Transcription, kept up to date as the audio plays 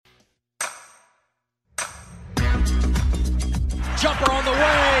jumper on the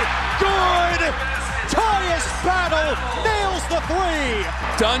way. Good! Tyus Battle nails the three.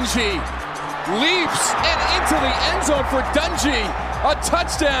 Dungy leaps and into the end zone for Dungy. A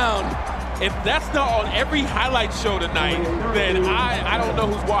touchdown. If that's not on every highlight show tonight, then I don't know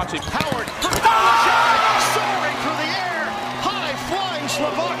who's watching. Howard for touchdown, soaring through the air. High-flying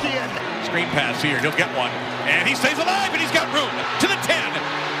Slovakian. Screen pass here. He'll get one. And he stays alive, and he's got room to the 10.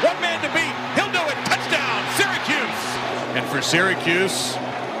 One man to beat. He'll do it. Touchdown, Syracuse. And for Syracuse,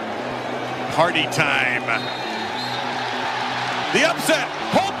 party time. The upset,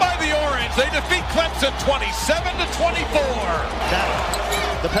 pulled by the Orange. They defeat Clemson 27-24.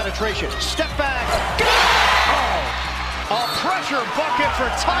 Now, the penetration. Step back. Oh! A pressure bucket for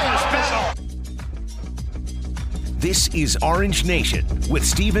Tyus Battle. This is Orange Nation with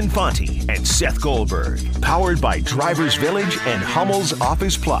Stephen Fonte and Seth Goldberg. Powered by Drivers Village and Hummel's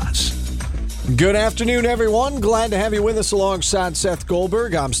Office Plus. Good afternoon, everyone. Glad to have you with us alongside Seth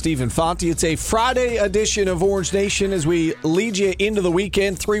Goldberg. I'm Stephen Fonte. It's a Friday edition of Orange Nation as we lead you into the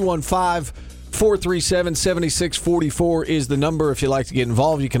weekend. 315-437-7644 is the number if you'd like to get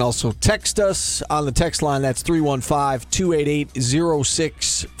involved. You can also text us on the text line. That's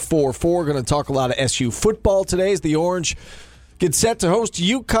 315-288-0644. Going to talk a lot of SU football today as the Orange get set to host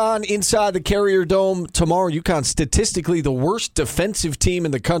UConn inside the Carrier Dome tomorrow. UConn statistically the worst defensive team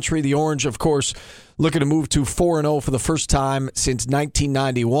in the country. The Orange, of course, looking to move to 4-0 for the first time since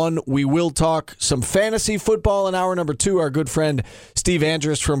 1991. We will talk some fantasy football in hour number 2. Our good friend Steve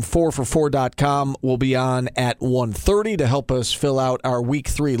Andrus from 4for4.com will be on at 1:30 to help us fill out our Week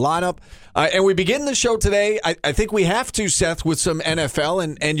 3 lineup. And we begin the show today, I think we have to, Seth, with some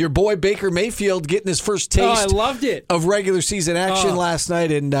NFL and your boy Baker Mayfield getting his first taste I loved it. of regular season action last night,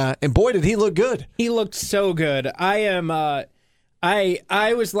 and boy, did he look good. He looked so good. I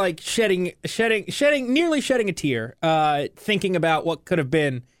was like nearly shedding a tear, thinking about what could have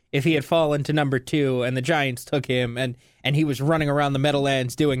been if he had fallen to number 2 and the Giants took him and he was running around the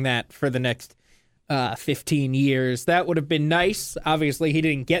Meadowlands doing that for the next 15 years. That would have been nice. Obviously, he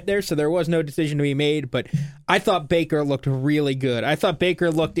didn't get there, so there was no decision to be made, but I thought Baker looked really good. I thought Baker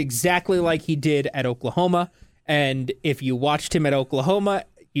looked exactly like he did at Oklahoma, and if you watched him at Oklahoma,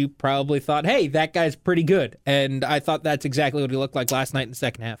 you probably thought, hey, that guy's pretty good. And I thought that's exactly what he looked like last night in the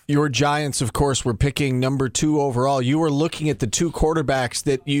second half. Your Giants, of course, were picking number 2 overall. You were looking at the 2 quarterbacks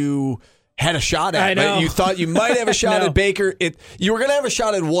that you had a shot at. I know. Right? You thought you might have a shot No. at Baker. You were going to have a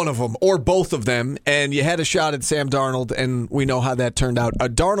shot at one of them or both of them, and you had a shot at Sam Darnold, and we know how that turned out.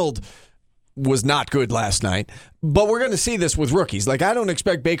 Darnold was not good last night, but we're going to see this with rookies. Like, I don't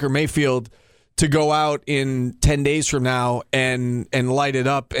expect Baker Mayfield to go out in 10 days from now and light it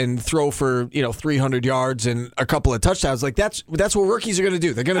up and throw for 300 yards and a couple of touchdowns. Like, that's what rookies are going to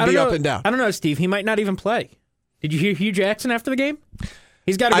do. They're going to be up and down. I don't know, Steve. He might not even play. Did you hear Hugh Jackson after the game?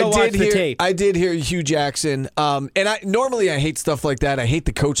 He's got to go watch the tape. I did hear Hugh Jackson. And normally I hate stuff like that. I hate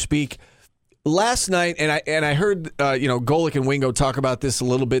the coach speak. Last night, and I heard Golick and Wingo talk about this a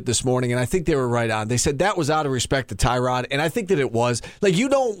little bit this morning, and I think they were right on. They said that was out of respect to Tyrod, and I think that it was. Like, you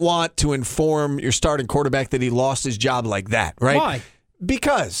don't want to inform your starting quarterback that he lost his job like that, right? Why?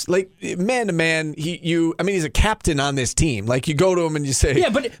 Because, like, man to man, he's a captain on this team. Like, you go to him and you say, yeah,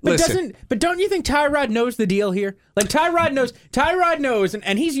 but don't you think Tyrod knows the deal here? Like, Tyrod knows,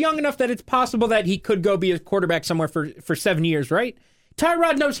 and he's young enough that it's possible that he could go be a quarterback somewhere for 7 years, right?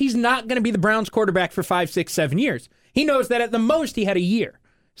 Tyrod knows he's not going to be the Browns quarterback for 5, 6, 7 years. He knows that at the most he had a year.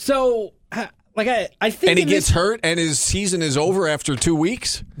 So, like, I think, and he gets hurt, and his season is over after 2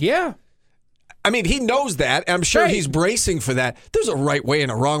 weeks. Yeah. I mean, he knows that. I'm sure he's bracing for that. There's a right way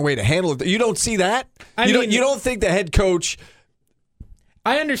and a wrong way to handle it. You don't see that? You don't think the head coach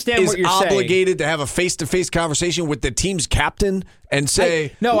I understand what you're saying. Is obligated to have a face-to-face conversation with the team's captain and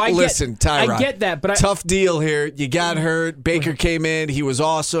say, listen, Tyrod, I get that, but tough deal here. You got hurt. Baker came in. He was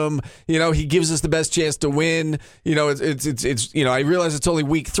awesome. He gives us the best chance to win. It's I realize it's only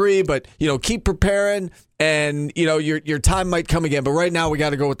week 3, but keep preparing. And, your time might come again. But right now, we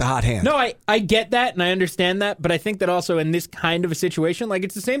got to go with the hot hand. No, I get that, and I understand that. But I think that also in this kind of a situation, like,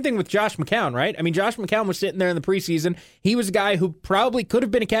 it's the same thing with Josh McCown, right? I mean, Josh McCown was sitting there in the preseason. He was a guy who probably could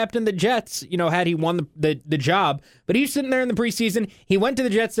have been a captain of the Jets, had he won the job. But he's sitting there in the preseason. He went to the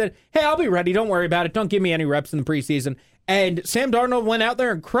Jets, said, hey, I'll be ready. Don't worry about it. Don't give me any reps in the preseason. And Sam Darnold went out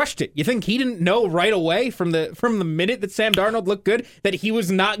there and crushed it. You think he didn't know right away from the minute that Sam Darnold looked good that he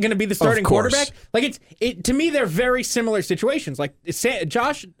was not going to be the starting quarterback? Like, to me, they're very similar situations. Like,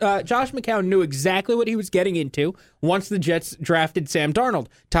 Josh McCown knew exactly what he was getting into once the Jets drafted Sam Darnold.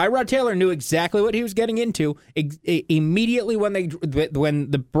 Tyrod Taylor knew exactly what he was getting into immediately when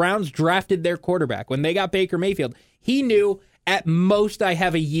the Browns drafted their quarterback, when they got Baker Mayfield. He knew, At most, I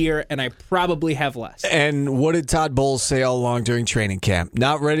have a year, and I probably have less. And what did Todd Bowles say all along during training camp?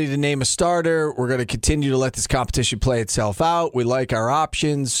 Not ready to name a starter. We're going to continue to let this competition play itself out. We like our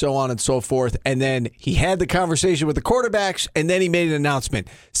options, so on and so forth. And then he had the conversation with the quarterbacks, and then he made an announcement.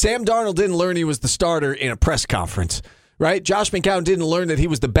 Sam Darnold didn't learn he was the starter in a press conference, right? Josh McCown didn't learn that he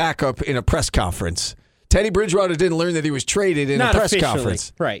was the backup in a press conference. Teddy Bridgewater didn't learn that he was traded in a press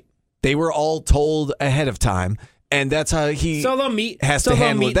conference. Right. They were all told ahead of time. And that's how he has to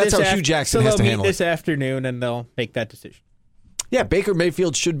handle it. That's how Hugh Jackson has to handle it. This afternoon, and they'll make that decision. Yeah, Baker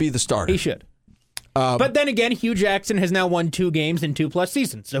Mayfield should be the starter. He should. But then again, Hugh Jackson has now won 2 games in 2+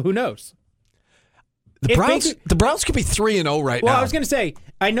 seasons, so who knows? The Browns could be 3-0 right now. Well, I was going to say,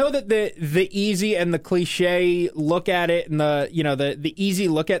 I know that the easy and the cliche look at it, and the easy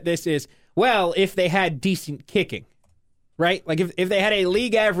look at this is, well, if they had decent kicking, right? Like if they had a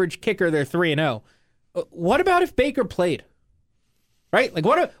league average kicker, they're 3-0. What about if Baker played? Right? Like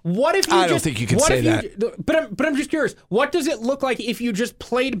what if you I don't think you can say that. But I'm just curious. What does it look like if you just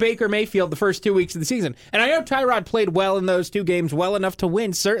played Baker Mayfield the first 2 weeks of the season? And I know Tyrod played well in those 2 games, well enough to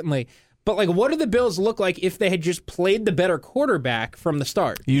win, certainly. But like, what do the Bills look like if they had just played the better quarterback from the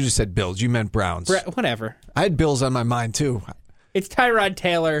start? You just said Bills. You meant Browns. Whatever. I had Bills on my mind too. It's Tyrod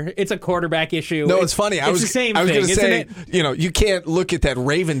Taylor. It's a quarterback issue. No, it's funny. It's the same thing, going to say, isn't it? You can't look at that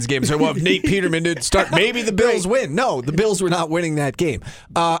Ravens game and say, well, if Nate Peterman didn't start, maybe the Bills win. No, the Bills were not winning that game.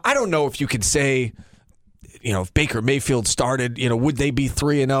 I don't know if you could say, if Baker Mayfield started, would they be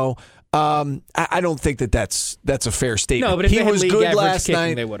 3-0? I don't think that's a fair statement. No, but if he was good last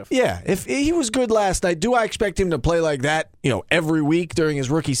night, they would have. Yeah, if he was good last night, do I expect him to play like that, every week during his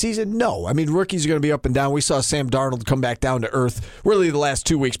rookie season? No. I mean, rookies are going to be up and down. We saw Sam Darnold come back down to earth really the last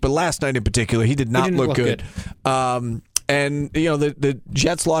 2 weeks, but last night in particular, he did not look good. And the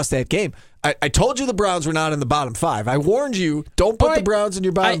Jets lost that game. I told you the Browns were not in the bottom 5. I warned you, don't put the Browns in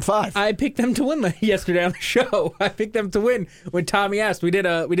your bottom 5. I picked them to win yesterday on the show. I picked them to win when Tommy asked. We did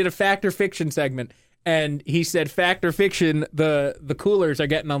a fact or fiction segment, and he said, fact or fiction, the Coolers are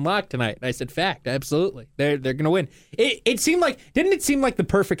getting unlocked tonight. And I said, fact, absolutely. They're going to win. It seemed like, didn't it seem like the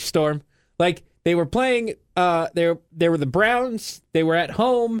perfect storm? Like they were playing, they were the Browns, they were at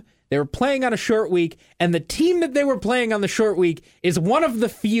home, they were playing on a short week, and the team that they were playing on the short week is one of the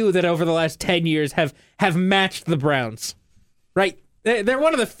few that over the last 10 years have matched the Browns, right? They're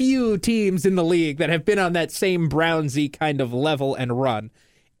one of the few teams in the league that have been on that same Brownsy kind of level and run.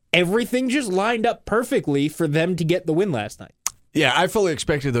 Everything just lined up perfectly for them to get the win last night. Yeah, I fully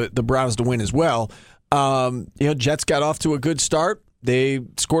expected the Browns to win as well. Jets got off to a good start. They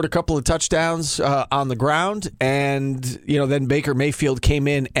scored a couple of touchdowns on the ground, and then Baker Mayfield came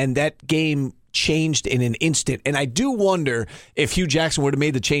in, and that game changed in an instant. And I do wonder if Hugh Jackson would have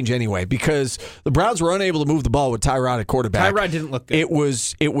made the change anyway, because the Browns were unable to move the ball with Tyrod at quarterback. Tyrod didn't look good. It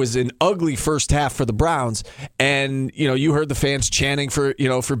was an ugly first half for the Browns, and you heard the fans chanting for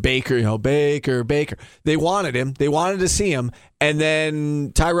Baker, Baker. They wanted him. They wanted to see him. And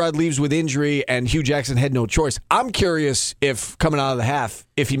then Tyrod leaves with injury, and Hugh Jackson had no choice. I'm curious if coming out of the half,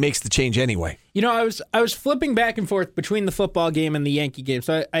 if he makes the change anyway. I was flipping back and forth between the football game and the Yankee game,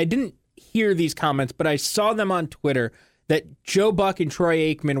 so I didn't hear these comments, but I saw them on Twitter that Joe Buck and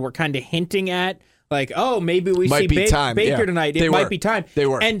Troy Aikman were kind of hinting at, like, oh, maybe we see Baker tonight. It might be time. They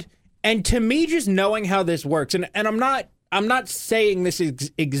were. And to me, just knowing how this works, and I'm not saying this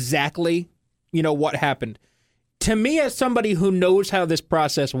is exactly what happened. To me, as somebody who knows how this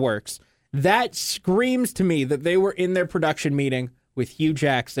process works, that screams to me that they were in their production meeting with Hugh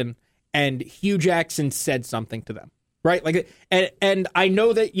Jackson, and Hugh Jackson said something to them, right? Like, and I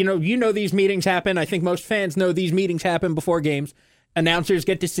know that these meetings happen. I think most fans know these meetings happen before games. Announcers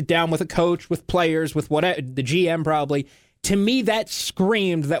get to sit down with a coach, with players, with the GM probably. To me, that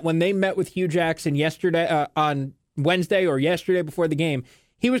screamed that when they met with Hugh Jackson yesterday on Wednesday or yesterday before the game,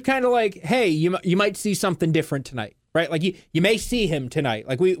 he was kind of like, hey, you might see something different tonight, right? Like you may see him tonight.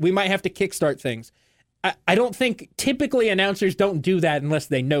 Like we might have to kickstart things. I don't think typically announcers don't do that unless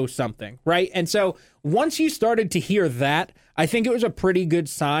they know something, right? And so once you started to hear that, I think it was a pretty good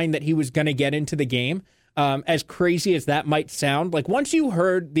sign that he was going to get into the game. As crazy as that might sound, like once you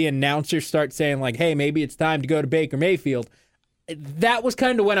heard the announcers start saying like, hey, maybe it's time to go to Baker Mayfield, that was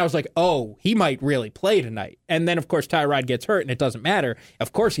kind of when I was like, oh, he might really play tonight. And then, of course, Tyrod gets hurt, and it doesn't matter.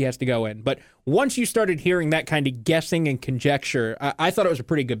 Of course he has to go in. But once you started hearing that kind of guessing and conjecture, I thought it was a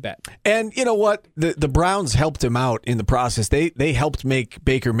pretty good bet. And you know what? The Browns helped him out in the process. They helped make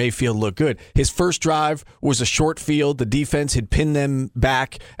Baker Mayfield look good. His first drive was a short field. The defense had pinned them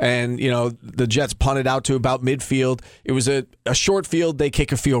back, and the Jets punted out to about midfield. It was a short field. They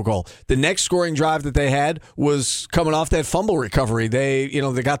kick a field goal. The next scoring drive that they had was coming off that fumble recovery. They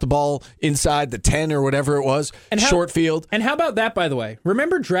got the ball inside the 10 or whatever it was, short field. And how about that, by the way?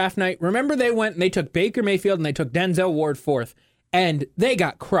 Remember draft night? Remember they went and they took Baker Mayfield and they took Denzel Ward fourth, and they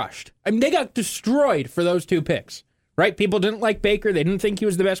got crushed. I mean, they got destroyed for those two picks, right? People didn't like Baker. They didn't think he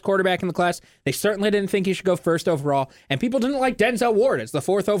was the best quarterback in the class. They certainly didn't think he should go first overall, and people didn't like Denzel Ward as the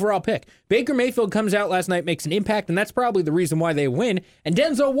fourth overall pick. Baker Mayfield comes out last night, makes an impact, and that's probably the reason why they win, and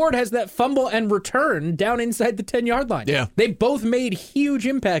Denzel Ward has that fumble and return down inside the 10-yard line. Yeah. They both made huge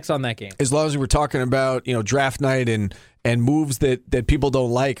impacts on that game. As long as we're talking about, draft night and moves that people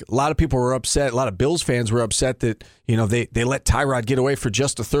don't like, a lot of people were upset. A lot of Bills fans were upset that, they let Tyrod get away for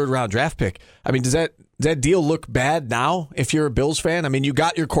just a third-round draft pick. I mean, does that deal look bad now if you're a Bills fan? I mean, you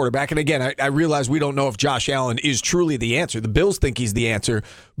got your quarterback. And again, I realize we don't know if Josh Allen is truly the answer. The Bills think he's the answer.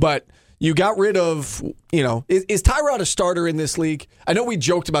 But you got rid of, is Tyrod a starter in this league? I know we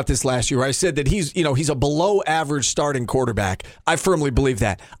joked about this last year. I said that he's a below average starting quarterback. I firmly believe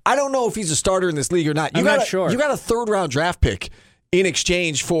that. I don't know if he's a starter in this league or not. I'm not sure. You got a third-round draft pick in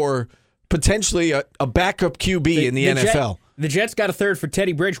exchange for potentially a backup QB in the NFL. The Jets got a third for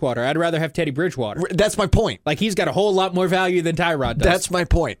Teddy Bridgewater. I'd rather have Teddy Bridgewater. That's my point. Like, he's got a whole lot more value than Tyrod does. That's my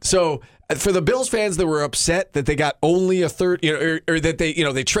point. So for the Bills fans that were upset that they got only a third, or that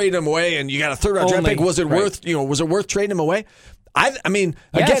they traded him away, and you got a third-round draft pick, was it worth trading him away? I mean,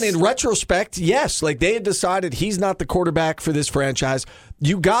 again, in retrospect, yes. Like, they had decided he's not the quarterback for this franchise.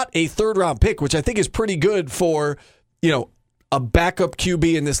 You got a third-round pick, which I think is pretty good for, a backup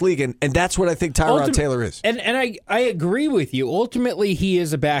QB in this league, and that's what I think Tyrod Taylor is. And I agree with you. Ultimately, he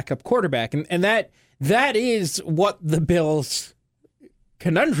is a backup quarterback, and that is what the Bills'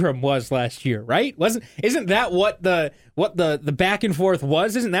 conundrum was last year, right? Isn't that what the back and forth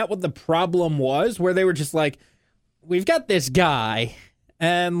was? Isn't that what the problem was? Where they were just like, we've got this guy,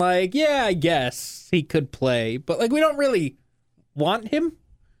 and yeah, I guess he could play, but we don't really want him.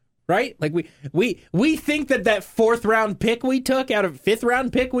 Right? We think that fifth round pick we took out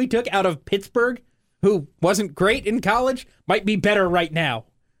of Pittsburgh, who wasn't great in college, might be better right now.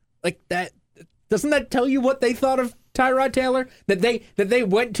 That doesn't that tell you what they thought of Tyrod Taylor? That they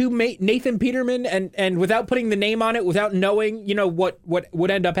went to Nathan Peterman and without putting the name on it, without knowing what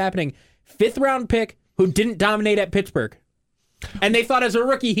would end up happening, fifth round pick who didn't dominate at Pittsburgh. And they thought as a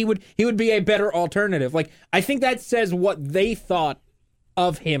rookie he would be a better alternative. I think that says what they thought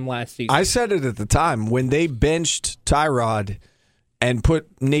of him last season. I said it at the time when they benched Tyrod and put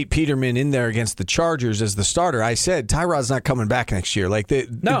Nate Peterman in there against the Chargers as the starter. I said Tyrod's not coming back next year.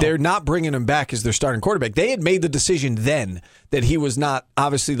 They're not bringing him back as their starting quarterback. They had made the decision then that he was not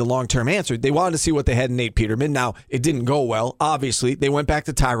obviously the long-term answer. They wanted to see what they had in Nate Peterman. Now, it didn't go well. Obviously, they went back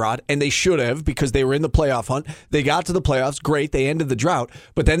to Tyrod, and they should have because they were in the playoff hunt. They got to the playoffs. Great. They ended the drought.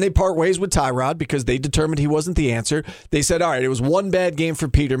 But then they part ways with Tyrod because they determined he wasn't the answer. They said, all right, it was one bad game for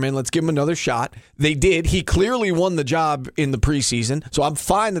Peterman. Let's give him another shot. They did. He clearly won the job in the preseason, so I'm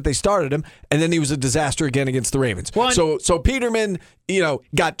fine that they started him. And then he was a disaster again against the Ravens. So Peterman,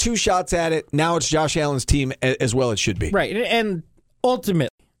 got two shots at it. Now it's Josh Allen's team as well it should be. Right. And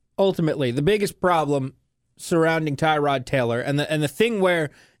ultimately, the biggest problem surrounding Tyrod Taylor and the thing where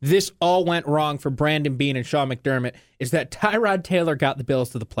this all went wrong for Brandon Beane and Sean McDermott is that Tyrod Taylor got the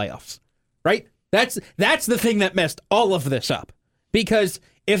Bills to the playoffs. Right? That's the thing that messed all of this up. Because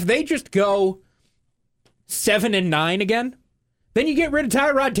if they just go 7-9 again, then you get rid of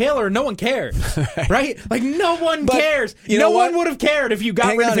Tyrod Taylor and no one cares, right? No one cares. No one would have cared if you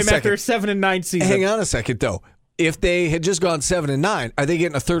got rid of him after a 7-9 season. Hang on a second, though. If they had just gone 7-9, are they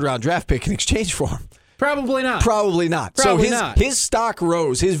getting a third-round draft pick in exchange for him? Probably not. Probably not. His stock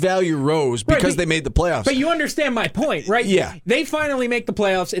rose, his value rose because they made the playoffs. But you understand my point, right? Yeah. They finally make the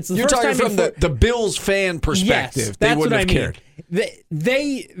playoffs. It's the You're first talking time from the Bills fan perspective. Yes, they wouldn't have cared.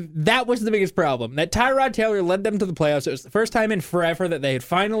 That was the biggest problem. That Tyrod Taylor led them to the playoffs. It was the first time in forever that they had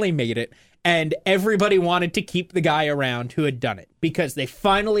finally made it, and everybody wanted to keep the guy around who had done it because they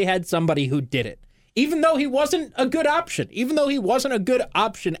finally had somebody who did it. Even though he wasn't a good option,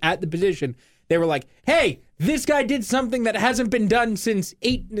 at the position, they were like, hey, this guy did something that hasn't been done since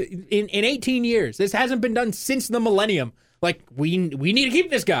 18 years. This hasn't been done since the millennium. We need to keep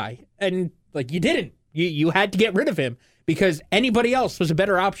this guy. And you didn't. You had to get rid of him. because anybody else was a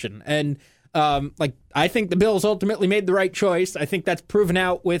better option. And I think the Bills ultimately made the right choice. I think that's proven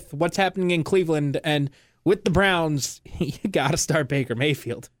out with what's happening in Cleveland, and with the Browns, you got to start Baker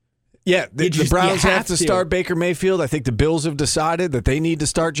Mayfield. Yeah, the Browns have to start Baker Mayfield. I think the Bills have decided that they need to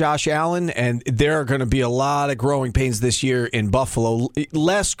start Josh Allen, and there are going to be a lot of growing pains this year in Buffalo.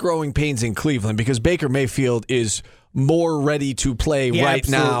 Less growing pains in Cleveland because Baker Mayfield is more ready to play right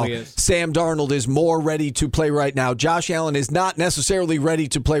now. Sam Darnold is more ready to play right now. Josh Allen is not necessarily ready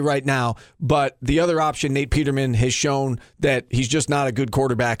to play right now, but the other option, Nate Peterman, has shown that he's just not a good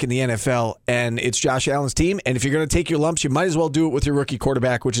quarterback in the NFL, and it's Josh Allen's team. And if you're going to take your lumps, you might as well do it with your rookie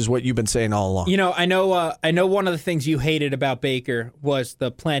quarterback, which is what you've been saying all along. I know one of the things you hated about Baker was the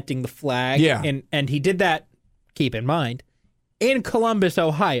planting the flag. Yeah. And he did that, keep in mind, in Columbus,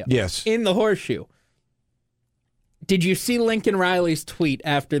 Ohio. Yes. In the Horseshoe. Did you see Lincoln Riley's tweet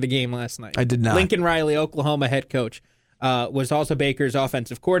after the game last night? I did not. Lincoln Riley, Oklahoma head coach, was also Baker's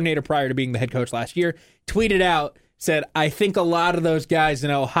offensive coordinator prior to being the head coach last year, tweeted out, said, I think a lot of those guys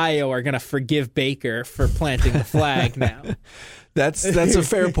in Ohio are going to forgive Baker for planting the flag now. That's a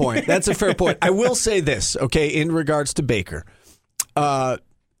fair point. That's a fair point. I will say this, okay, in regards to Baker.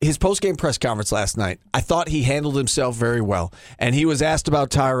 His post-game press conference last night, I thought he handled himself very well. And he was asked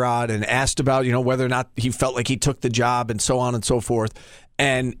about Tyrod and asked about, whether or not he felt like he took the job and so on and so forth.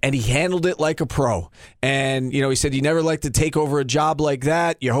 And he handled it like a pro. And, he said, you never like to take over a job like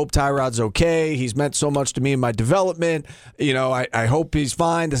that. You hope Tyrod's okay. He's meant so much to me in my development. I hope he's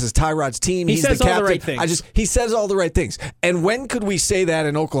fine. This is Tyrod's team. He He's says the captain. all the right things. He says all the right things. And when could we say that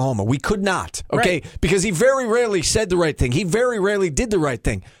in Oklahoma? We could not, okay? Right. Because he very rarely said the right thing. He very rarely did the right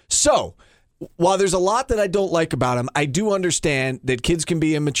thing. So, while there's a lot that I don't like about him, I do understand that kids can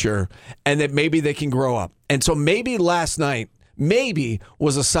be immature and that maybe they can grow up. And so maybe last night,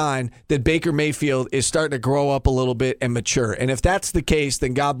 was a sign that Baker Mayfield is starting to grow up a little bit and mature. And if that's the case,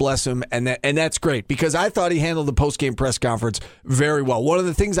 then God bless him, and that's great, because I thought he handled the post-game press conference very well. One of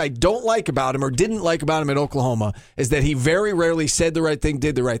the things I don't like about him or didn't like about him at Oklahoma is that he very rarely said the right thing,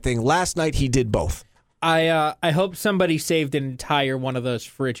 did the right thing. Last night, he did both. I hope somebody saved an entire one of those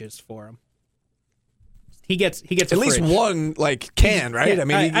fridges for him. He gets at least one can, right?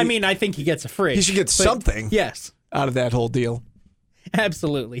 Yeah, I think he gets a fridge. He should get something. Yes. Out of that whole deal.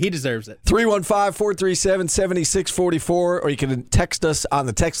 Absolutely. He deserves it. 315-437-7644, or you can text us on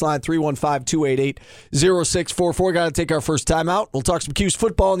the text line, 315-288-0644. Got to take our first time out. We'll talk some Q's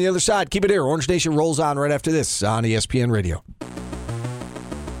football on the other side. Keep it here. Orange Nation rolls on right after this on ESPN Radio.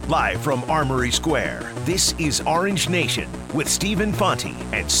 Live from Armory Square, this is Orange Nation with Stephen Fonte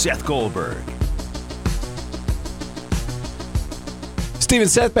and Seth Goldberg. Steve and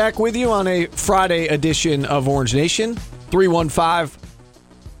Seth back with you on a Friday edition of Orange Nation.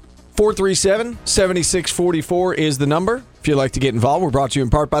 315-437-7644 is the number. If you'd like to get involved, we're brought to you in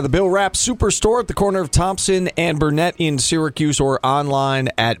part by the Bill Rapp Superstore at the corner of Thompson and Burnett in Syracuse, or online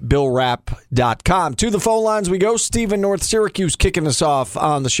at BillRapp.com. To the phone lines we go. Steve in North Syracuse kicking us off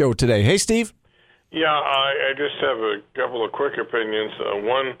on the show today. Hey, Steve. Yeah, I just have a couple of quick opinions.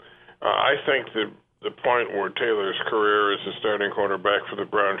 One, I think that the point where Taylor's career as a starting quarterback for the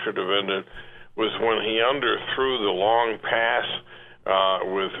Browns should have ended was when he underthrew the long pass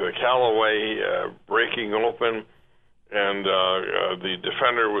with Callaway breaking open, and the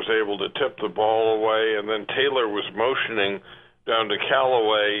defender was able to tip the ball away, and then Taylor was motioning down to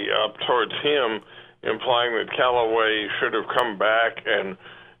Callaway up towards him, implying that Callaway should have come back and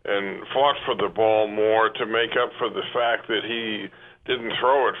fought for the ball more to make up for the fact that he didn't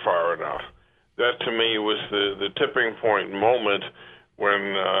throw it far enough. That, to me, was the tipping point moment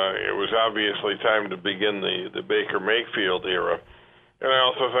when it was obviously time to begin the Baker Mayfield era. And I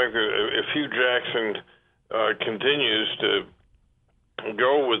also think that if Hugh Jackson continues to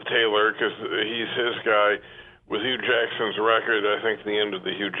go with Taylor, because he's his guy, with Hugh Jackson's record, I think the end of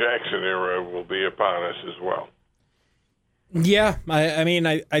the Hugh Jackson era will be upon us as well. Yeah,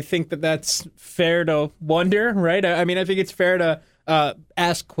 I think that's fair to wonder, right? I think it's fair to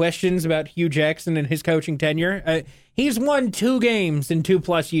ask questions about Hugh Jackson and his coaching tenure. He's won 2 games in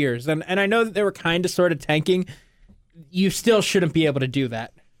 2+ years, and I know that they were kind of sort of tanking. You still shouldn't be able to do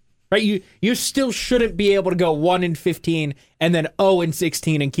that, right? You still shouldn't be able to go 1-15 and then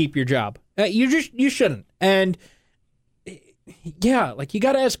 0-16 and keep your job. You shouldn't. And yeah, you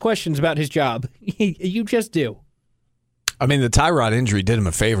got to ask questions about his job. You just do. I mean, the Tyrod injury did him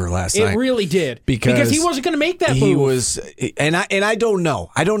a favor last night. It really did. Because he wasn't going to make that move. He was, and I don't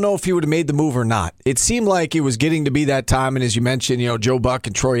know. I don't know if he would have made the move or not. It seemed like it was getting to be that time, and as you mentioned, Joe Buck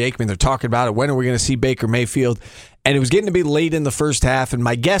and Troy Aikman, they're talking about it. When are we going to see Baker Mayfield? And it was getting to be late in the first half, and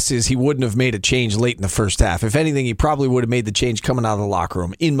my guess is he wouldn't have made a change late in the first half. If anything, he probably would have made the change coming out of the locker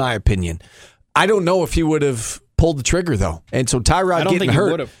room, in my opinion. I don't know if he would have pulled the trigger, though. And so Tyrod getting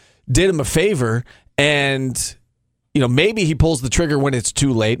hurt did him a favor, and maybe he pulls the trigger when it's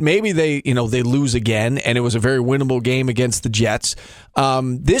too late. Maybe they lose again, and it was a very winnable game against the Jets.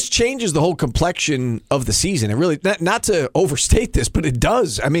 This changes the whole complexion of the season. It really, not to overstate this, but it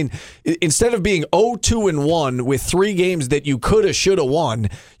does. I mean, instead of being 0-2-1 with 3 games that you coulda, shoulda won,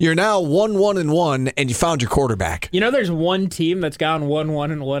 you're now 1-1-1, and you found your quarterback. There's one team that's gone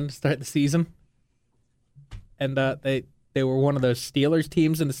 1-1-1 to start the season, and they were one of those Steelers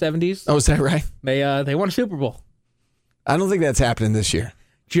teams in the 70s. Oh, is that right? They won a Super Bowl. I don't think that's happening this year.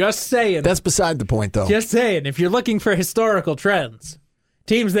 Just saying. That's beside the point, though. Just saying. If you're looking for historical trends,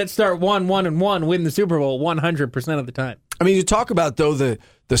 teams that start 1-1-1 win the Super Bowl 100% of the time. I mean, you talk about, though, the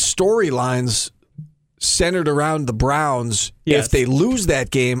storylines centered around the Browns. Yes. If they lose that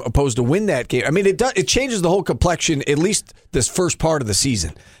game opposed to win that game. I mean, it changes the whole complexion, at least this first part of the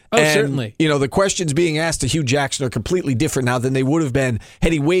season. Oh, and, certainly. The questions being asked to Hugh Jackson are completely different now than they would have been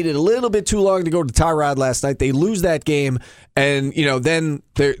had he waited a little bit too long to go to Tyrod last night. They lose that game, and then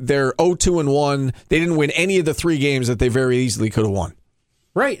they're 0-2-1. They didn't win any of the 3 games that they very easily could have won.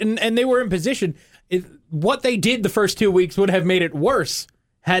 Right, and they were in position. What they did the first 2 weeks would have made it worse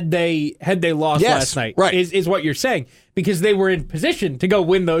had they lost last night. Right. Is what you're saying, because they were in position to go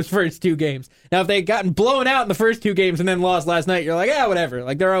win those first 2 games. Now, if they had gotten blown out in the first 2 games and then lost last night, you're like, whatever.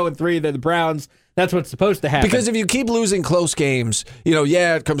 Like, they're 0-3, they're the Browns. That's what's supposed to happen. Because if you keep losing close games,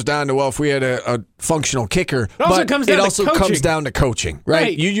 it comes down to, if we had a functional kicker, it also comes down to coaching,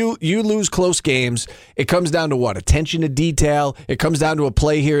 right? You lose close games. It comes down to what? Attention to detail. It comes down to a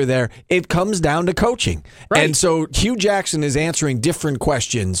play here or there. It comes down to coaching. Right. And so Hugh Jackson is answering different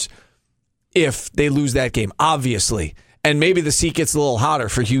questions if they lose that game, obviously. And maybe the seat gets a little hotter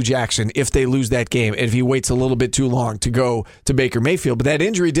for Hugh Jackson if they lose that game, and if he waits a little bit too long to go to Baker Mayfield. But that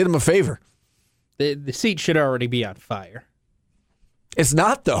injury did him a favor. The seat should already be on fire. It's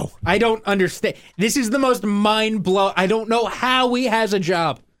not, though. I don't understand. This is the most mind-blowing. I don't know how he has a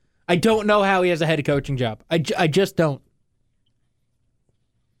job. I don't know how he has a head coaching job. I just don't.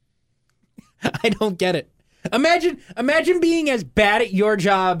 I don't get it. Imagine being as bad at your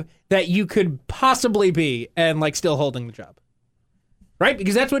job that you could possibly be and still holding the job. Right?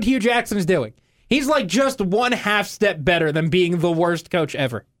 Because that's what Hugh Jackson is doing. He's just 1 half step better than being the worst coach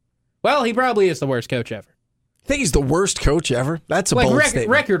ever. Well, he probably is the worst coach ever. I think he's the worst coach ever. That's a bold statement.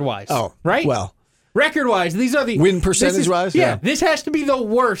 Record-wise. Oh, right? Well. Record-wise, these are the... Win percentage-wise? Yeah, this has to be the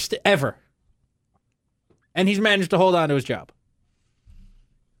worst ever. And he's managed to hold on to his job.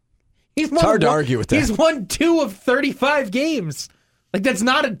 It's hard to argue with that. He's won 2 of 35 games. That's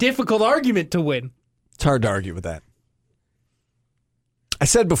not a difficult argument to win. It's hard to argue with that. I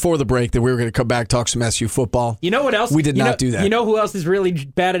said before the break that we were going to come back, talk some SU football. You know what else? We did not do that. You know who else is really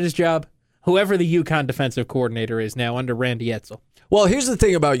bad at his job? Whoever the UConn defensive coordinator is now under Randy Edsall. Well, here's the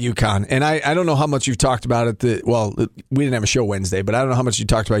thing about UConn, and I don't know how much you've talked about it. We didn't have a show Wednesday, but I don't know how much you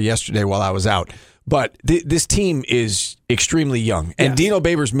talked about yesterday while I was out. But this team is extremely young, and Dino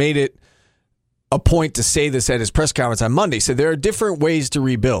Babers made it a point to say this at his press conference on Monday. He said there are different ways to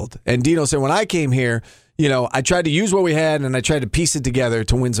rebuild. And Dino said, when I came here, I tried to use what we had and I tried to piece it together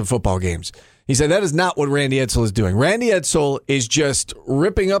to win some football games. He said that is not what Randy Edsall is doing. Randy Edsall is just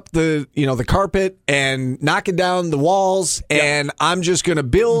ripping up the carpet and knocking down the walls, and I'm just going to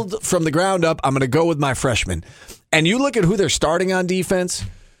build from the ground up. I'm going to go with my freshmen. And you look at who they're starting on defense.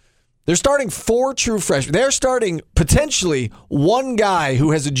 They're starting 4 true freshmen. They're starting potentially 1 guy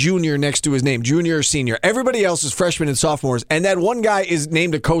who has a junior next to his name, junior or senior. Everybody else is freshmen and sophomores, and that 1 guy is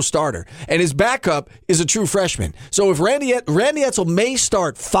named a co-starter. And his backup is a true freshman. So if Randy Edsall may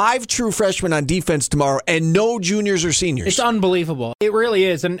start 5 true freshmen on defense tomorrow and no juniors or seniors. It's unbelievable. It really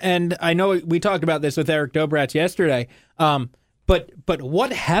is. And I know we talked about this with Eric Dobratz yesterday. But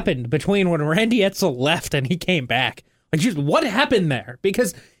what happened between when Randy Edsall left and he came back? Just what happened there?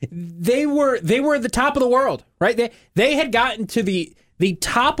 Because they were at the top of the world, right? They had gotten to the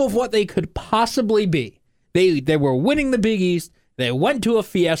top of what they could possibly be. They were winning the Big East. They went to a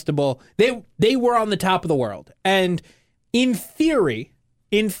Fiesta Bowl. They were on the top of the world. And in theory,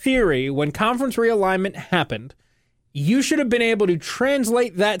 when conference realignment happened, you should have been able to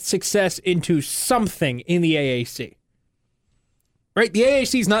translate that success into something in the AAC. right? The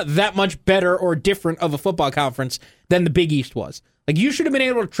AAC is not that much better or different of a football conference than the Big East was. Like, you should have been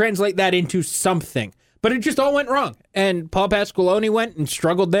able to translate that into something, but it just all went wrong. And Paul Pasqualoni went and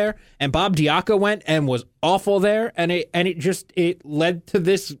struggled there, and Bob Diaco went and was awful there, and it led to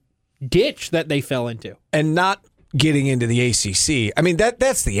this ditch that they fell into. And not getting into the ACC. I mean,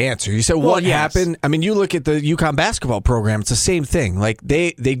 that's the answer. You said what happened? I mean, you look at the UConn basketball program, it's the same thing. Like,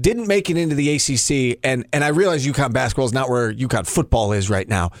 they didn't make it into the ACC, and I realize UConn basketball is not where UConn football is right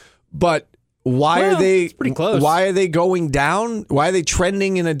now, but why are they it's pretty close. Why are they going down? Why are they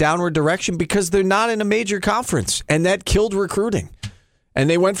trending in a downward direction? Because they're not in a major conference, and that killed recruiting. And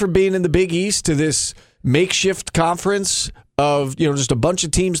they went from being in the Big East to this makeshift conference of, just a bunch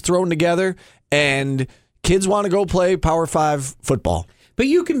of teams thrown together, and kids want to go play Power 5 football. But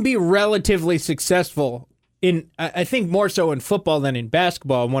you can be relatively successful I think more so in football than in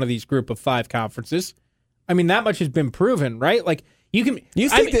basketball in one of these group of 5 conferences. I mean, that much has been proven, right? Like, you think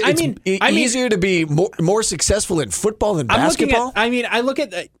it's easier to be more successful in football than basketball?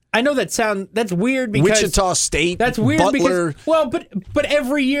 I know that's weird because Wichita State, that's weird Butler. But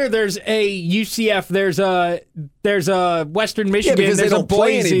every year there's a UCF, there's a Western Michigan, because there's they don't a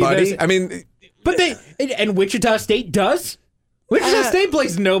Boise, play anybody. And Wichita State does. Wichita State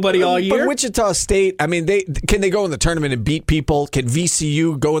plays nobody all year. But Wichita State, can they go in the tournament and beat people? Can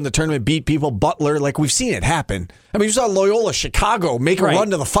VCU go in the tournament and beat people? Butler, like, we've seen it happen. I mean, you saw Loyola Chicago make a run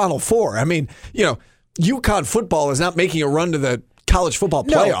to the Final Four. I mean, UConn football is not making a run to the college football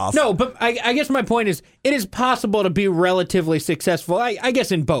playoff. No, but I guess my point is, it is possible to be relatively successful. I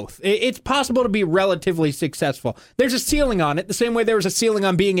guess in both. It's possible to be relatively successful. There's a ceiling on it, the same way there was a ceiling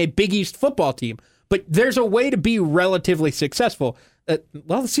on being a Big East football team. But there's a way to be relatively successful.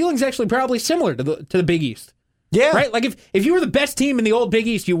 The ceiling's actually probably similar to the Big East. Yeah. Right? Like, if you were the best team in the old Big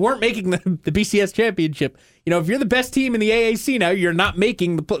East, you weren't making the BCS championship. If you're the best team in the AAC now, you're not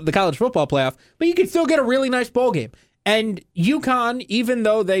making the college football playoff, but you can still get a really nice bowl game. And UConn, even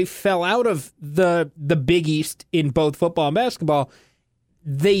though they fell out of the Big East in both football and basketball,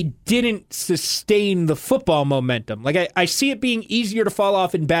 they didn't sustain the football momentum. Like, I see it being easier to fall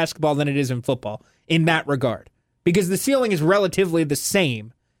off in basketball than it is in football in that regard, because the ceiling is relatively the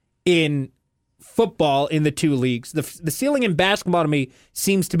same in football in the 2 leagues. The ceiling in basketball to me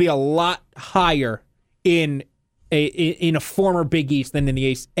seems to be a lot higher in a former Big East than in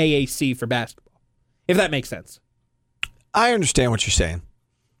the AAC for basketball, if that makes sense. I understand what you're saying.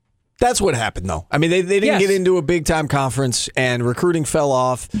 That's what happened, though. I mean, they didn't get into a big-time conference, and recruiting fell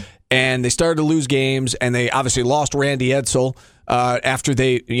off, and they started to lose games, and they obviously lost Randy Edsall after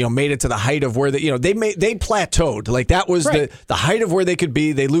they made it to the height of where they plateaued. Like, that was the height of where they could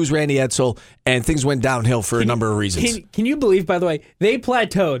be. They lose Randy Edsall, and things went downhill for a number of reasons. Can you believe, by the way, they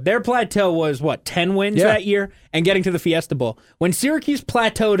plateaued? Their plateau was, 10 wins that year and getting to the Fiesta Bowl. When Syracuse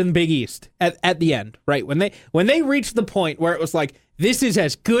plateaued in the Big East at the end, right, when they reached the point where it was like, this is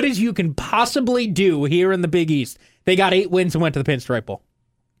as good as you can possibly do here in the Big East, they got 8 wins and went to the Pinstripe Bowl.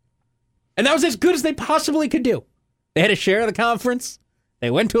 And that was as good as they possibly could do. They had a share of the conference. They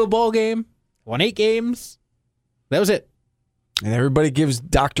went to a bowl game, won 8 games. That was it. And everybody gives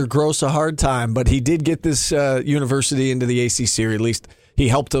Dr. Gross a hard time, but he did get this university into the ACC, or at least he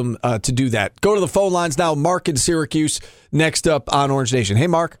helped them to do that. Go to the phone lines now. Mark in Syracuse next up on Orange Nation. Hey,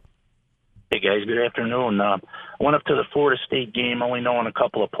 Mark. Hey, guys. Good afternoon. I went up to the Florida State game, only knowing a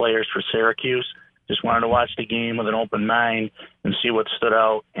couple of players for Syracuse. Just wanted to watch the game with an open mind and see what stood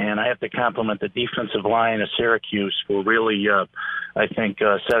out. And I have to compliment the defensive line of Syracuse for really, I think,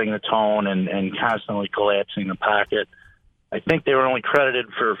 setting the tone and constantly collapsing the pocket. I think they were only credited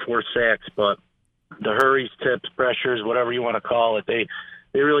for 4 sacks, but the hurries, tips, pressures, whatever you want to call it, they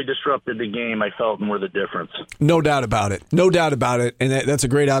really disrupted the game, I felt, and were the difference. No doubt about it. No doubt about it. And that's a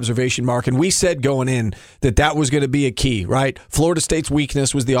great observation, Mark. And we said going in that was going to be a key, right? Florida State's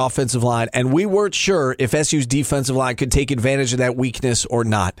weakness was the offensive line, and we weren't sure if SU's defensive line could take advantage of that weakness or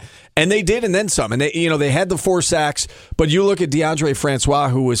not. And they did, and then some. And they had the 4 sacks, but you look at DeAndre Francois,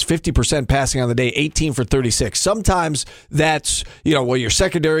 who was 50% passing on the day, 18 for 36. Sometimes that's, your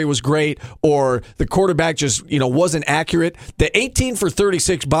secondary was great, or the quarterback just, wasn't accurate. The 18 for 36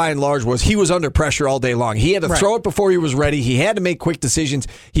 by and large he was under pressure all day long. He had to throw it before he was ready. He had to make quick decisions.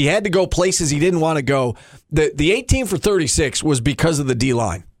 He had to go places he didn't want to go. The 18 for 36 was because of the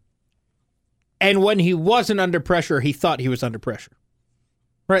D-line. And when he wasn't under pressure, he thought he was under pressure.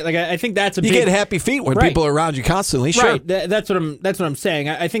 Right, like I think that's a big... You get happy feet when people are around you constantly. Sure. Right, that's what I'm saying.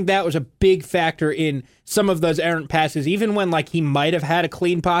 I think that was a big factor in some of those errant passes. Even when he might have had a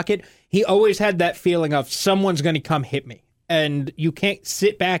clean pocket, he always had that feeling of someone's going to come hit me. And you can't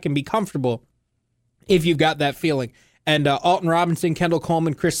sit back and be comfortable if you've got that feeling. And Alton Robinson, Kendall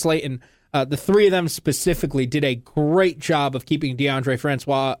Coleman, Chris Slayton, the three of them specifically did a great job of keeping DeAndre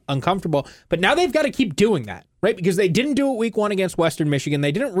Francois uncomfortable. But now they've got to keep doing that, right? Because they didn't do it week 1 against Western Michigan.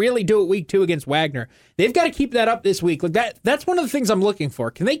 They didn't really do it week 2 against Wagner. They've got to keep that up this week. Like that's one of the things I'm looking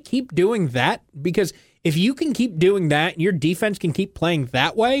for. Can they keep doing that? Because if you can keep doing that, your defense can keep playing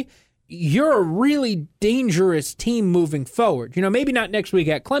that way, you're a really dangerous team moving forward. Maybe not next week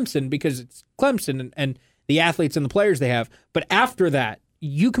at Clemson because it's Clemson and the athletes and the players they have. But after that,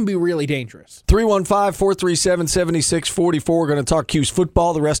 you can be really dangerous. 315-437-7644. We're going to talk Q's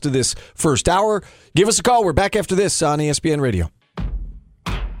football the rest of this first hour. Give us a call. We're back after this on ESPN Radio.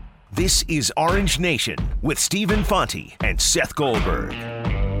 This is Orange Nation with Stephen Fonte and Seth Goldberg.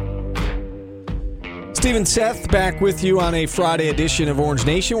 Steve and Seth back with you on a Friday edition of Orange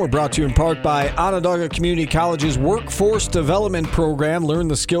Nation. We're brought to you in part by Onondaga Community College's Workforce Development Program. Learn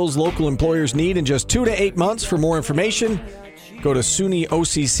the skills local employers need in just 2 to 8 months. For more information, go to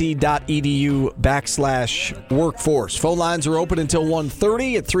sunyocc.edu/workforce. Phone lines are open until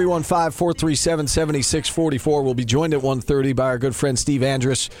 1:30 at 315-437-7644. We'll be joined at 1:30 by our good friend Steve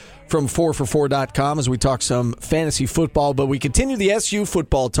Andrus from 4for4.com as we talk some fantasy football. But we continue the SU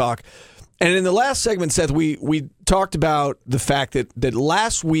football talk. And in the last segment, Seth, we talked about the fact that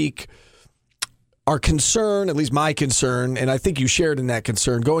last week our concern, at least my concern, and I think you shared in that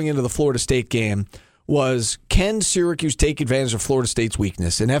concern going into the Florida State game, was can Syracuse take advantage of Florida State's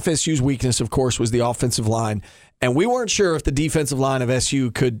weakness? And FSU's weakness, of course, was the offensive line. And we weren't sure if the defensive line of SU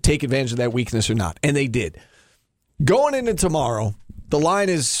could take advantage of that weakness or not. And they did. Going into tomorrow, the line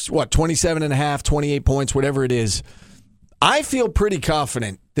is, 27.5, 28 points, whatever it is. I feel pretty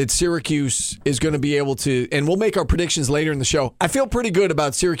confident that Syracuse is going to be able to, and we'll make our predictions later in the show. I feel pretty good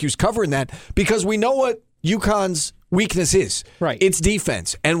about Syracuse covering that because we know what UConn's weakness is. Right. It's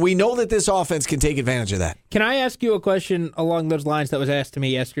defense. And we know that this offense can take advantage of that. Can I ask you a question along those lines that was asked to me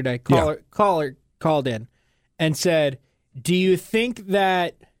yesterday? Caller called in and said, do you think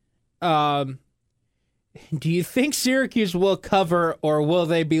Syracuse will cover, or will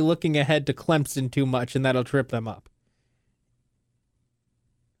they be looking ahead to Clemson too much and that'll trip them up?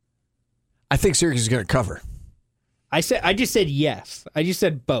 I think Syracuse is going to cover. I just said yes. I just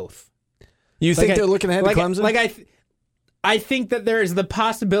said both. You think they're looking ahead to Clemson? I think that there is the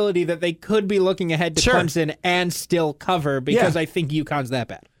possibility that they could be looking ahead to Clemson and still cover because I think UConn's that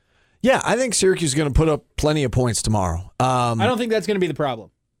bad. Yeah, I think Syracuse is going to put up plenty of points tomorrow. I don't think that's going to be the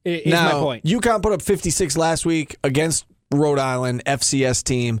problem. Is my point. UConn put up 56 last week against Rhode Island, FCS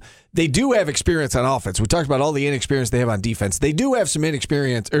team. They do have experience on offense. We talked about all the inexperience they have on defense. They do have some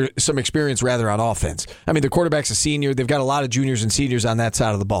experience on offense. I mean, the quarterback's a senior. They've got a lot of juniors and seniors on that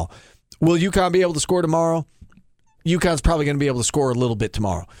side of the ball. Will UConn be able to score tomorrow? UConn's probably going to be able to score a little bit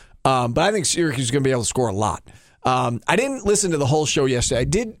tomorrow. But I think Syracuse is going to be able to score a lot. I didn't listen to the whole show yesterday. I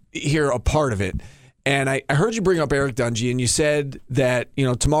did hear a part of it. And I heard you bring up Eric Dungey, and you said that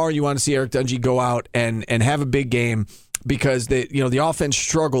tomorrow you want to see Eric Dungey go out and have a big game because the offense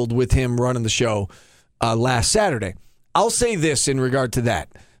struggled with him running the show last Saturday. I'll say this in regard to that.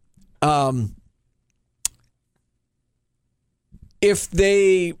 If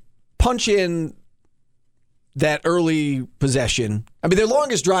they punch in that early possession, I mean, their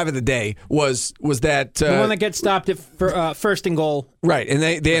longest drive of the day was that the one that gets stopped at first and goal. Right, and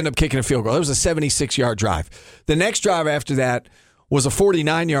they end up kicking a field goal. It was a 76-yard drive. The next drive after that was a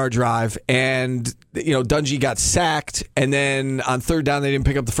 49-yard drive, and Dungey got sacked, and then on third down, they didn't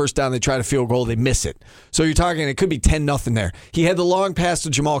pick up the first down. They tried a field goal. They miss it. So you're talking, it could be 10-0 there. He had the long pass to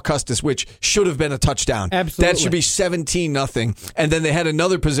Jamal Custis, which should have been a touchdown. Absolutely. That should be 17-0. And then they had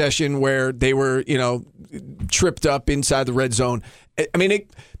another possession where they were, tripped up inside the red zone. I mean,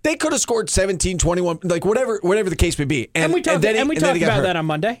 they could have scored 17, 21, like whatever the case may be. And we talked about that on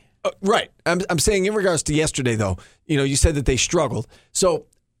Monday. Right. I'm saying in regards to yesterday, though, you said that they struggled. So,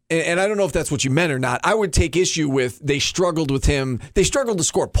 and I don't know if that's what you meant or not. I would take issue with they struggled with him. They struggled to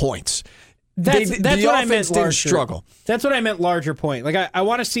score points. That's what I meant. Didn't struggle. That's what I meant. Larger point. Like I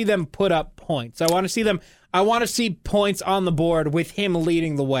want to see them put up points. I want to see points on the board with him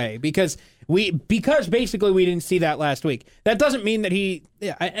leading the way because basically we didn't see that last week. That doesn't mean that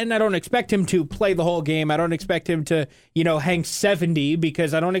and I don't expect him to play the whole game. I don't expect him to, hang 70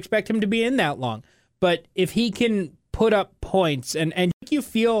 because I don't expect him to be in that long. But if he can put up points and you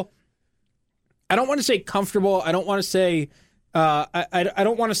feel, I don't want to say comfortable. I don't want to say, I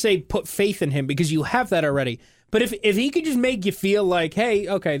don't want to say put faith in him because you have that already. But if he could just make you feel like, hey,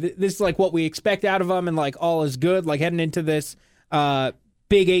 okay, this is like what we expect out of him and like all is good, like heading into this,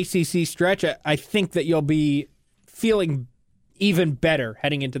 big ACC stretch, I think that you'll be feeling even better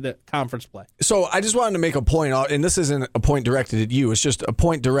heading into the conference play. So I just wanted to make a point, and this isn't a point directed at you. It's just a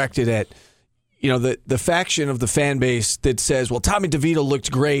point directed at the faction of the fan base that says, well, Tommy DeVito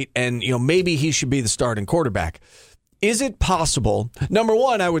looked great, and maybe he should be the starting quarterback. Is it possible? Number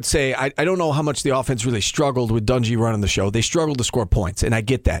one, I would say I don't know how much the offense really struggled with Dungy running the show. They struggled to score points, and I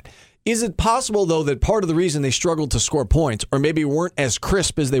get that. Is it possible, though, that part of the reason they struggled to score points, or maybe weren't as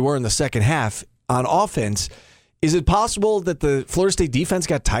crisp as they were in the second half on offense, is it possible that the Florida State defense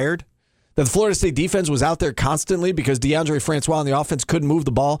got tired? That the Florida State defense was out there constantly because DeAndre Francois on the offense couldn't move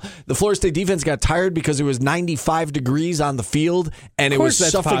the ball? The Florida State defense got tired because it was 95 degrees on the field and it was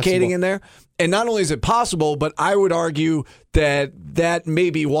suffocating in there? And not only is it possible, but I would argue that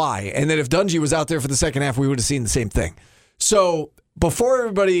may be why. And that if Dungy was out there for the second half, we would have seen the same thing. So before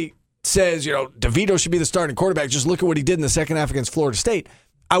everybody says, DeVito should be the starting quarterback, just look at what he did in the second half against Florida State,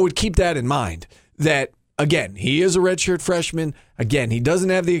 I would keep that in mind. That, again, he is a redshirt freshman. Again, he doesn't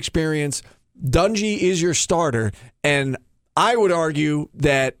have the experience. Dungy is your starter. And I would argue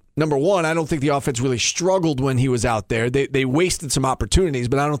that, number one, I don't think the offense really struggled when he was out there. They wasted some opportunities,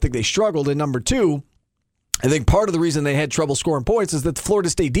 but I don't think they struggled. And number two, I think part of the reason they had trouble scoring points is that the Florida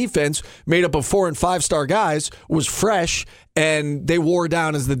State defense, made up of 4- and 5-star guys, was fresh, and they wore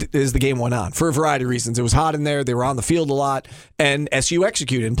down as the game went on for a variety of reasons. It was hot in there. They were on the field a lot, and SU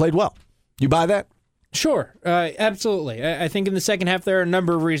executed and played well. You buy that? Sure, absolutely. I think in the second half there are a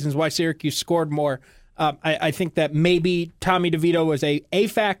number of reasons why Syracuse scored more. I think that maybe Tommy DeVito was a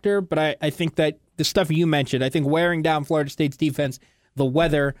factor, but I think that the stuff you mentioned, I think wearing down Florida State's defense, the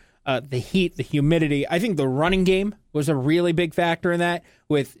weather, the heat, the humidity, I think the running game was a really big factor in that,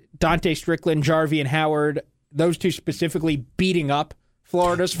 with Dante Strickland, Jarvie, and Howard, those two specifically beating up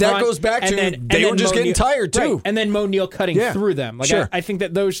Florida's front. That goes back to they were just getting tired, too. Right. And then Mo Neal cutting through them. Sure. I think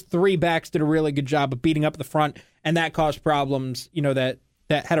that those three backs did a really good job of beating up the front, and that caused problems, that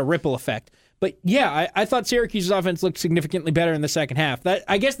had a ripple effect. But yeah, I thought Syracuse's offense looked significantly better in the second half.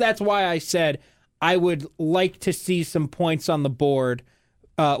 I guess that's why I said I would like to see some points on the board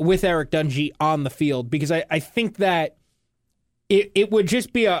with Eric Dungy on the field, because I think that it would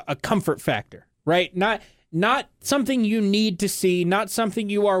just be a comfort factor, right? Not something you need to see, not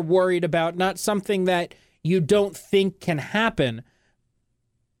something you are worried about, not something that you don't think can happen,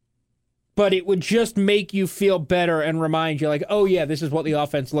 but it would just make you feel better and remind you, like, oh yeah, this is what the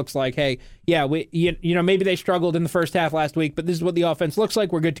offense looks like. Hey, yeah, maybe they struggled in the first half last week, but this is what the offense looks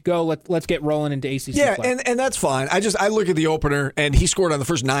like. We're good to go. Let's get rolling into ACC play. And that's fine. I look at the opener, and he scored on the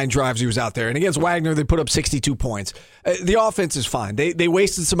first 9 drives he was out there. And against Wagner, they put up 62 points. The offense is fine. They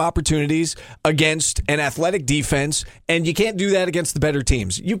wasted some opportunities against an athletic defense, and you can't do that against the better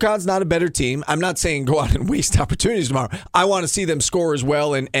teams. UConn's not a better team. I'm not saying go out and waste opportunities tomorrow. I want to see them score as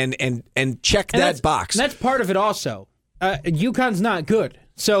well and check that box. And that's part of it also. UConn's not good.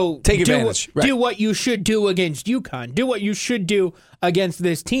 So take advantage. Do what you should do against UConn. Do what you should do against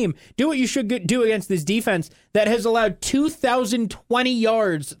this team. Do what you should do against this defense that has allowed 2,020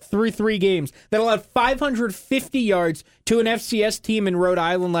 yards through 3 games, that allowed 550 yards to an FCS team in Rhode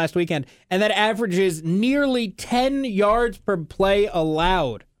Island last weekend, and that averages nearly 10 yards per play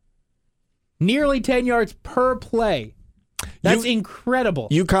allowed. Nearly 10 yards per play. That's incredible.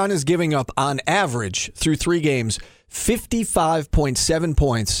 UConn is giving up, on average, through 3 games, 55.7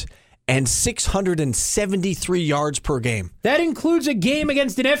 points and 673 yards per game. That includes a game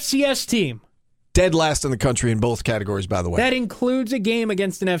against an FCS team. Dead last in the country in both categories, by the way. That includes a game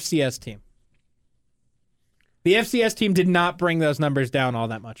against an FCS team. The FCS team did not bring those numbers down all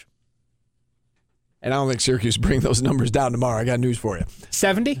that much. And I don't think Syracuse will bring those numbers down tomorrow. I got news for you.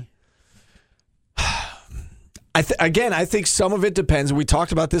 70? I think some of it depends. We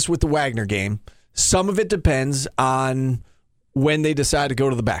talked about this with the Wagner game. Some of it depends on when they decide to go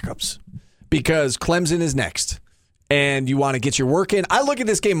to the backups, because Clemson is next, and you want to get your work in. I look at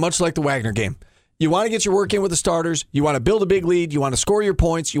this game much like the Wagner game. You want to get your work in with the starters. You want to build a big lead. You want to score your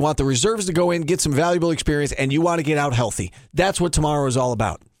points. You want the reserves to go in, get some valuable experience, and you want to get out healthy. That's what tomorrow is all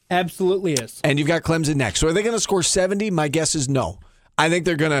about. Absolutely is. And you've got Clemson next. So are they going to score 70? My guess is no. I think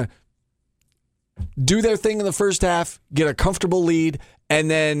they're going to do their thing in the first half, get a comfortable lead,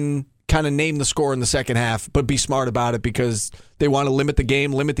 and then kind of name the score in the second half, but be smart about it, because they want to limit the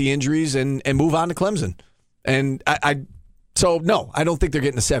game, limit the injuries, and move on to Clemson. And so no, I don't think they're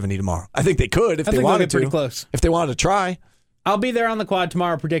getting to 70 tomorrow. I think they could if they wanted to. Pretty close. If they wanted to try. I'll be there on the quad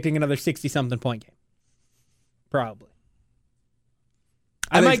tomorrow predicting another 60-something point game. Probably.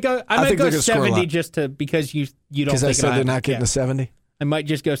 I might go 70 just because you don't think because I said they're not getting to 70? I might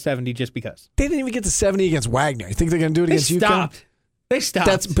just go 70 just because. They didn't even get to 70 against Wagner. You think they're going to do it against UConn? They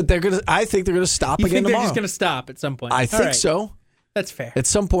stopped. But I think they're gonna stop you again think they're tomorrow. just gonna stop at some point? I All think right. so. That's fair. At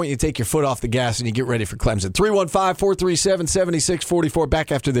some point, you take your foot off the gas and you get ready for Clemson. 315-437-7644.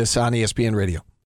 Back after this on ESPN Radio.